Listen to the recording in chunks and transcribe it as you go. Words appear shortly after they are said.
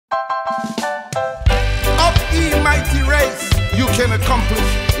can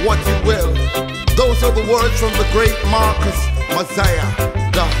accomplish what you will. Those are the words from the great Marcus Messiah.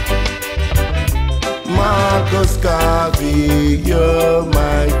 God. Marcus Garvey, you're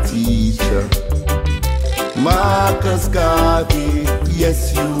my teacher. Marcus Garvey,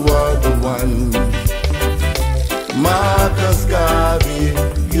 yes, you are the one. Marcus Garvey,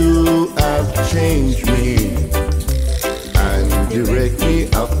 you have changed me and direct me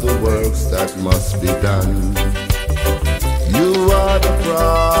of the works that must be done. You are the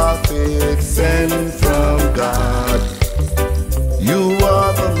prophet sent from God. You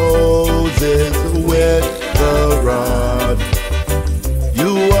are the Moses with the rod.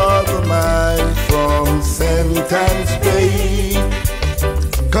 You are the man from Sentence Bay,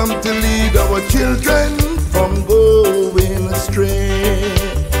 come to lead our children from going astray.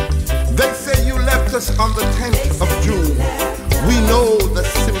 They say you left us on the 10th of June. We know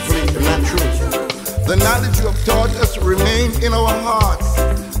that's simply not true. The knowledge you have taught us remain in our hearts,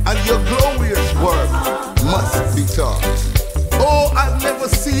 and your glorious work must be taught. Oh, I've never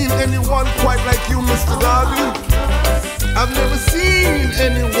seen anyone quite like you, Mr. Garvey. I've never seen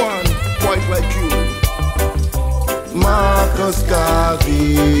anyone quite like you. Marcus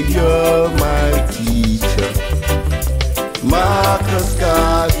Garvey, you're my teacher. Marcus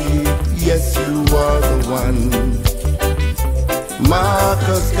Garvey, yes, you are the one.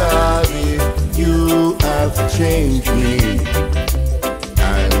 Marcus Garvey, you have changed me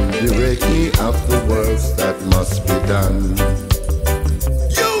and direct me of the works that must be done.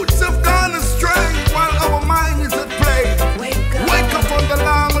 Youths have gone astray while our mind is at play. Wake up from the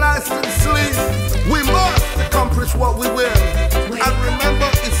long-lasting sleep. We must accomplish what we will. And remember,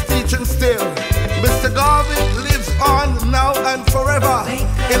 it's teaching still. Mr. Garvey lives on now and forever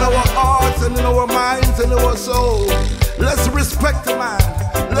in our hearts and in our minds and our soul. Let's respect the man.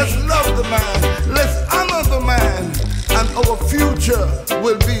 Let's love the man. Let's honor the man. And our future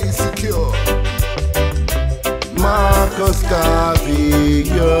will be secure. Marcus Garvey,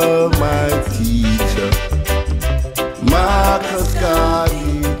 you're my teacher. Marcus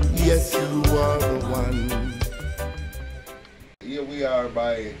Garvey, yes, you are the one. Here we are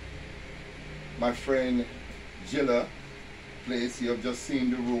by my friend Jilla place. You have just seen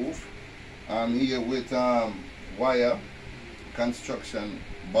the roof. I'm here with wire construction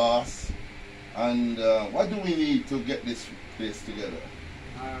boss. And what do we need to get this place together?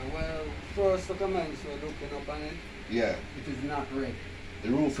 Well, first to commence, we're looking up on it. Yeah. It is not ready. The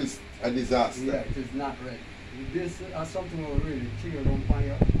roof is a disaster. Yeah, it is not ready. This is something will really tear down on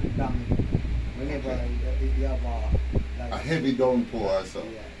you and damage whenever you have like a heavy downpour or so.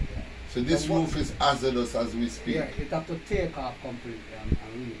 Yeah. So this roof is hazardous as we speak. Yeah, it have to take off completely and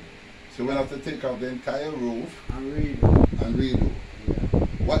redo. So we'll have to take off the entire roof and redo. And redo. Yeah.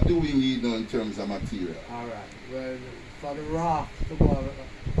 What do we need now in terms of material? Alright, well, for the raft to go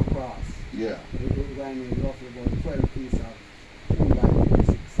across, yeah, we're going to need roughly about 12 pieces of 2 by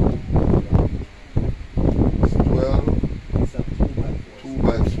 6. 12 pieces of 2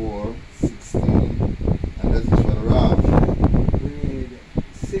 by 4, 16. And that is for the raft. We need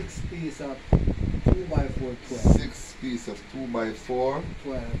 6 pieces of 2 by 4, 12. 6 pieces of 2 by 4,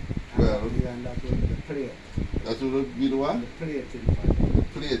 12. 12. And that will be the plate. That will be the what? The plating part. The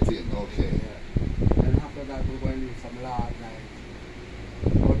plating, okay. Yeah. And after that we're going to need some lard, like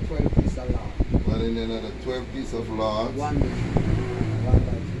about 12 pieces of lard. Well, and then another 12 pieces of lard. 1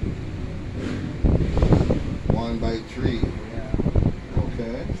 by 3. Yeah. Okay.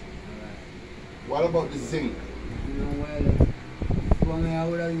 Alright. What about the zinc? Well, for me I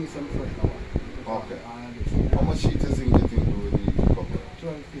would have used some fresh one. Okay. How much sheet of zinc do you think we would need to cover?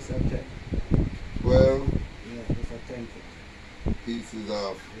 12 pieces of 10. 12? Yeah, it's a 10 foot. Pieces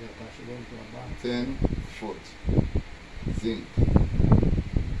of 10 foot zinc.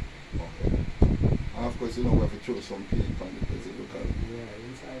 Okay. And of course, you know, we have to throw some paint on it because it look at. Yeah,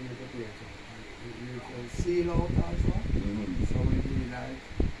 inside the paint. You can seal out also. So we do like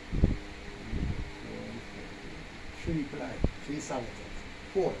 3 ply, 3 solid.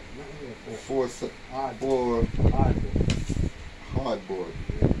 4, not really 4. 4 hardboard. Hardboard.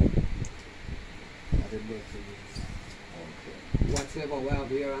 Yeah. Okay. Whatever we have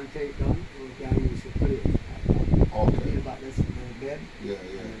here and take down, we can use it plate. Okay. Back this bed. Yeah.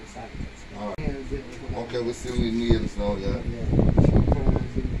 And the side. Alright. Okay, we still need nails now, yeah? Yeah.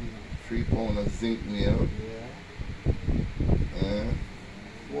 3 pound of zinc nail. Yeah.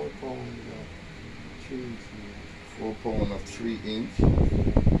 4 pound of 3 inch nail. 4 pound of 3 inch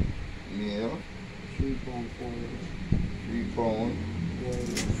nail. 3 pound 4 inch. 3 pound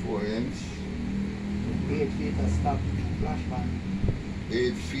 4 inch. 8 feet of stock flash band.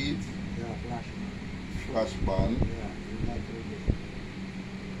 8 feet Yeah, flash band. flash band. Yeah. not to it.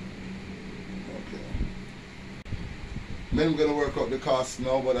 Okay. Then we're going to work out the cost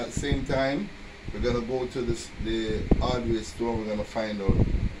now, but at the same time, we're going to go to the hardware store. We're going to find out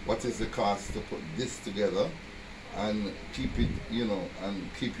what is the cost to put this together and keep it, you know,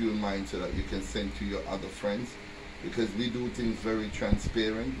 and keep you in mind so that you can send to your other friends, because we do things very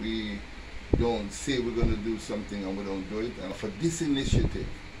transparent. We don't say we're going to do something and we don't do it. And for this initiative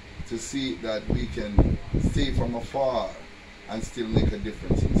to see that we can stay from afar and still make a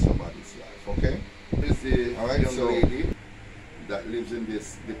difference in somebody's life, okay? This is a young lady that lives in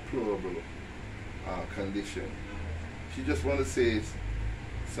this deplorable condition. She just want to say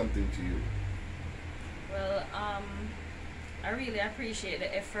something to you. Well, I really appreciate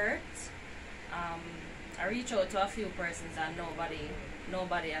the effort. I reached out to a few persons and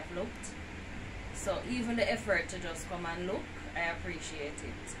nobody have looked. So even the effort to just come and look, I appreciate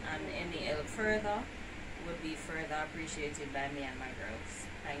it. And any help further would be further appreciated by me and my girls.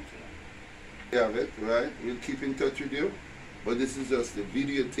 Thank you. You have it, right? We'll keep in touch with you. But this is just the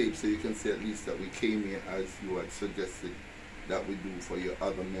videotape, so you can see at least that we came here as you had suggested that we do for your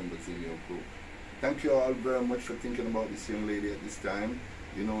other members in your group. Thank you all very much for thinking about this young lady at this time.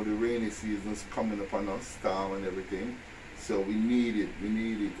 You know, the rainy season's coming upon us, storm and everything. So we need it and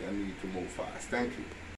need to move fast. Thank you.